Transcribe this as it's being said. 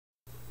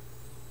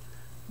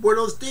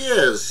Buenos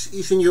dias,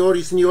 y señor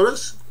y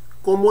señoras.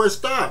 ¿Cómo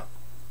está?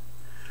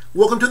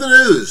 Welcome to the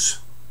news.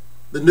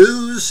 The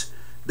news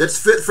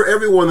that's fit for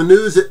everyone. The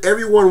news that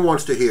everyone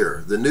wants to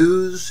hear. The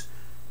news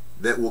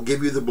that will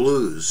give you the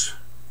blues.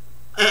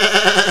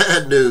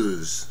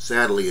 News,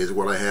 sadly, is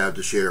what I have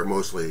to share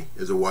mostly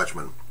as a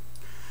watchman. I'm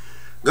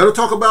going to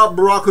talk about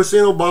Barack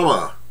Hussein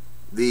Obama,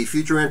 the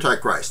future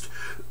Antichrist.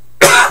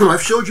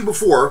 I've showed you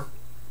before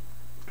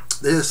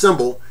that his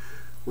symbol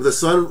with the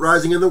sun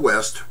rising in the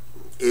west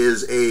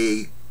is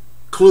a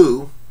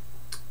clue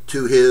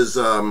to his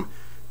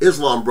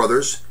Islam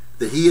brothers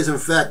that he is in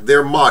fact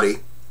their Mahdi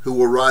who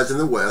will rise in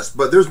the west.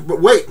 But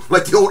wait,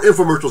 like the old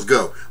infomercials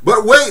go,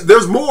 but wait,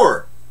 there's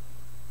more.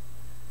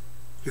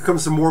 Here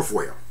comes some more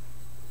for you.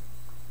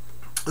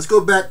 Let's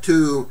go back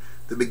to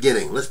the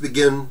beginning. Let's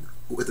begin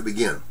with the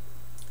begin.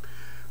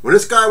 When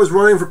this guy was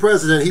running for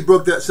president, he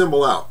broke that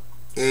symbol out.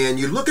 And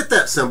you look at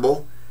that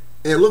symbol,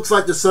 and it looks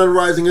like the sun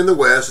rising in the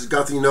west. It's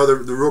got the,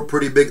 the real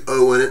pretty big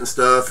O in it and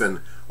stuff, and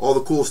all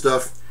the cool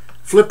stuff.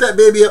 Flip that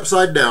baby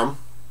upside down,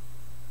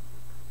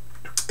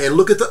 and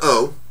look at the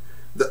O.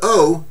 The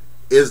O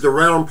is the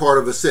round part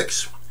of a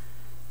 6.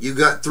 You've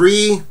got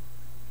 3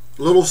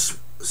 little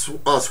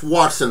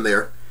swats in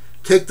there.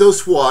 Take those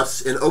swats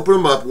and open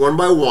them up one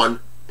by one.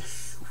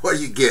 What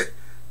do you get?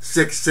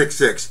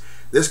 666.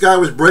 This guy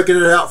was breaking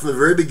it out from the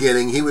very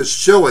beginning. He was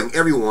showing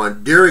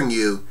everyone, daring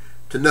you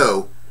to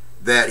know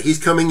that he's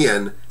coming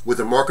in with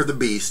the mark of the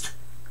beast,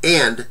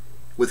 and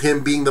with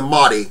him being the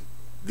Mahdi,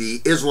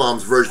 the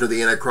Islam's version of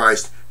the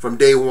Antichrist, from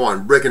day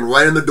one, breaking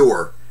right in the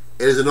door.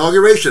 At his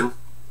inauguration,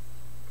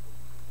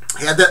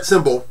 had that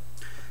symbol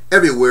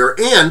everywhere,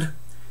 and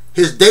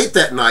his date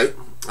that night,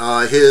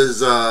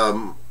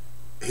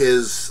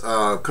 his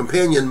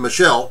companion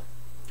Michelle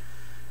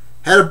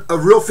had a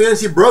real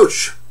fancy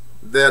brooch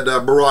that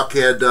Barack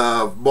had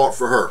bought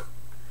for her,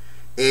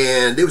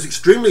 and it was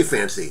extremely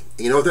fancy.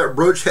 You know what that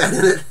brooch had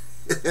in it?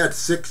 It had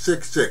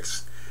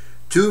 666,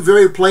 2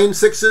 very plain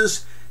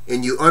 6s,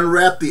 and you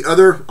unwrap the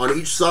other on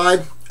each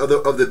side of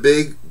the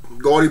big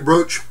gaudy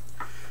brooch,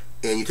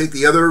 and you take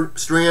the other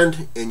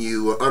strand and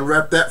you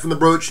unwrap that from the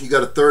brooch, and you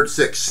got a third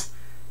 6.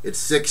 It's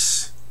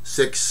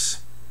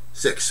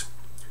 666.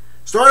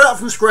 Start out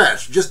from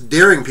scratch, just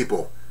daring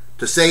people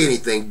to say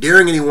anything,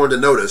 daring anyone to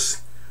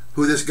notice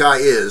who this guy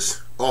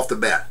is off the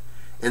bat.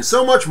 And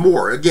so much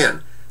more.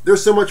 Again,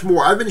 there's so much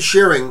more. I've been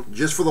sharing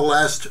just for the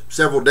last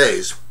several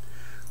days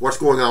what's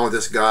going on with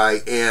this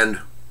guy, and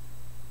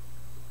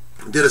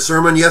did a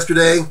sermon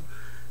yesterday.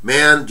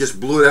 Man, just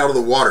blew it out of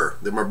the water.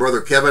 That my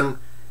brother Kevin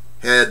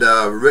had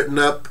written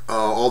up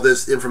all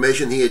this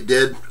information he had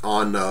did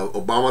on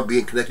Obama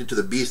being connected to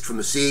the beast from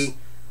the sea,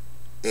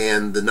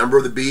 and the number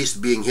of the beast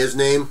being his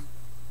name.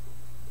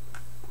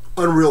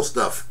 Unreal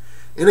stuff.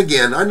 And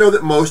again, I know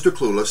that most are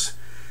clueless.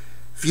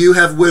 Few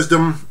have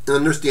wisdom and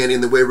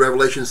understanding the way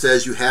Revelation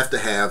says you have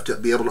to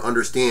be able to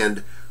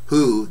understand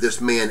who this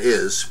man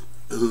is,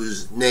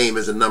 whose name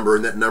is a number,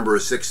 and that number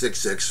is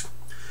 666.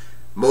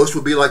 Most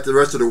will be like the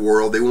rest of the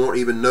world. They won't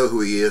even know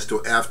who he is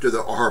till after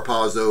the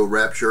harpazo,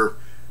 rapture,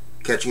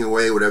 catching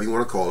away, whatever you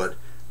want to call it.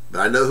 But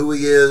I know who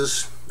he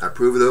is. I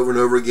prove it over and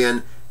over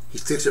again. He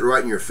sticks it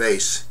right in your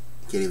face.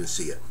 You can't even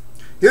see it.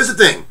 Here's the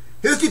thing.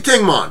 Here's the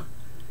tingman.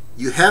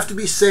 You have to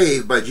be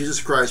saved by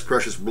Jesus Christ's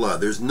precious blood.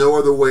 There's no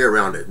other way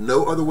around it.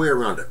 No other way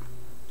around it.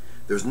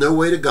 There's no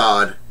way to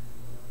God,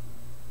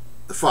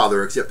 the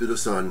Father, except through the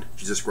Son,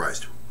 Jesus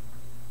Christ.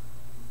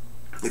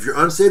 If you're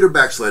unsaved or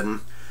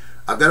backslidden,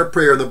 I've got a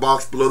prayer in the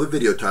box below the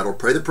video title.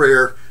 Pray the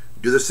prayer.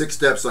 Do the 6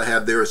 steps I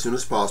have there as soon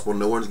as possible.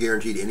 No one's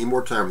guaranteed any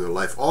more time in their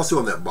life. Also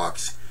in that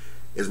box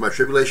is my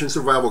Tribulation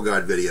Survival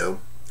Guide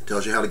video. It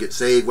tells you how to get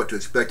saved, what to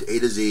expect A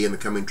to Z in the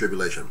coming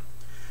tribulation.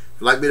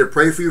 If you'd like me to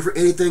pray for you for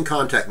anything,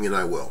 contact me and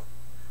I will.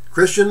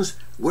 Christians,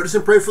 witness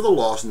and pray for the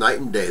lost night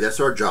and day. That's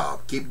our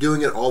job. Keep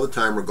doing it all the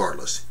time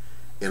regardless.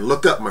 And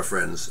look up, my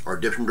friends. Our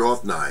redemption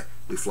draweth nigh.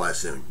 We fly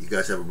soon. You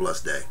guys have a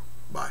blessed day.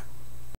 Bye.